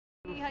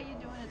how you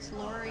doing? It's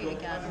Lori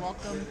again.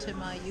 Welcome to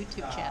my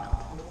YouTube channel.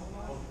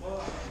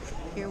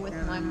 Here with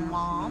my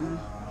mom,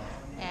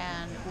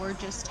 and we're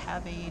just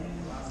having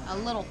a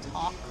little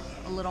talk,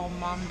 a little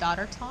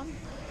mom-daughter talk.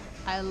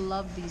 I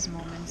love these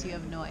moments. You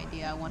have no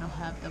idea. I want to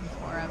have them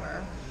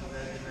forever.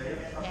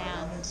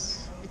 And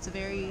it's a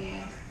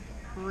very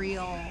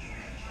real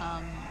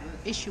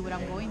issue what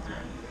I'm going through.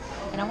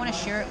 And I want to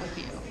share it with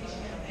you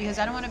because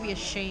I don't want to be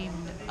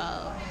ashamed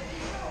of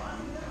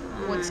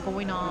what's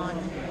going on,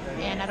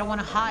 and I don't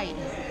want to hide.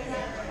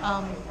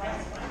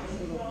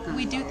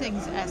 We do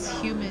things as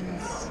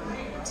humans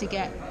to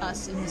get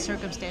us in the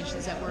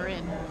circumstances that we're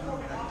in,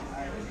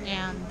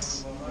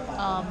 and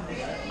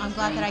I'm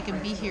glad that I can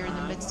be here in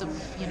the midst of,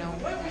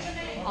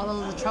 all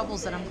of the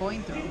troubles that I'm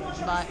going through.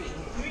 But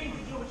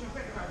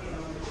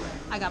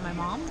I got my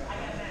mom,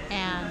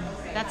 and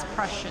that's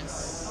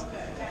precious,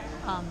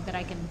 that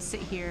I can sit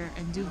here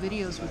and do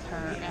videos with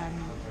her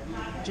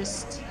and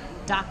just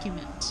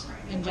document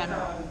in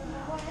general.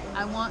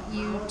 I want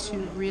you to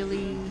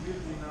really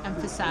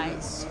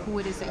emphasize who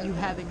it is that you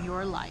have in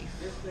your life.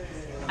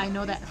 I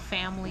know that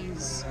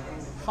families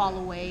fall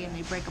away and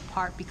they break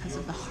apart because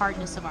of the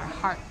hardness of our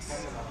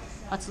hearts.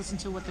 Let's listen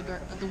to what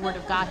the Word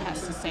of God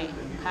has to say,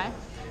 okay?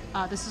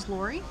 This is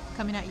Lori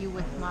coming at you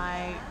with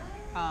my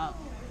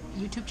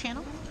YouTube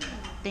channel.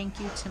 Thank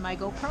you to my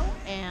GoPro,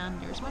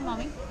 and there's my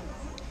mommy.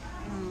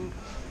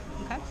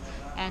 Okay?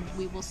 And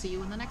we will see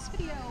you in the next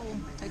video.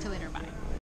 Talk to you later. Bye.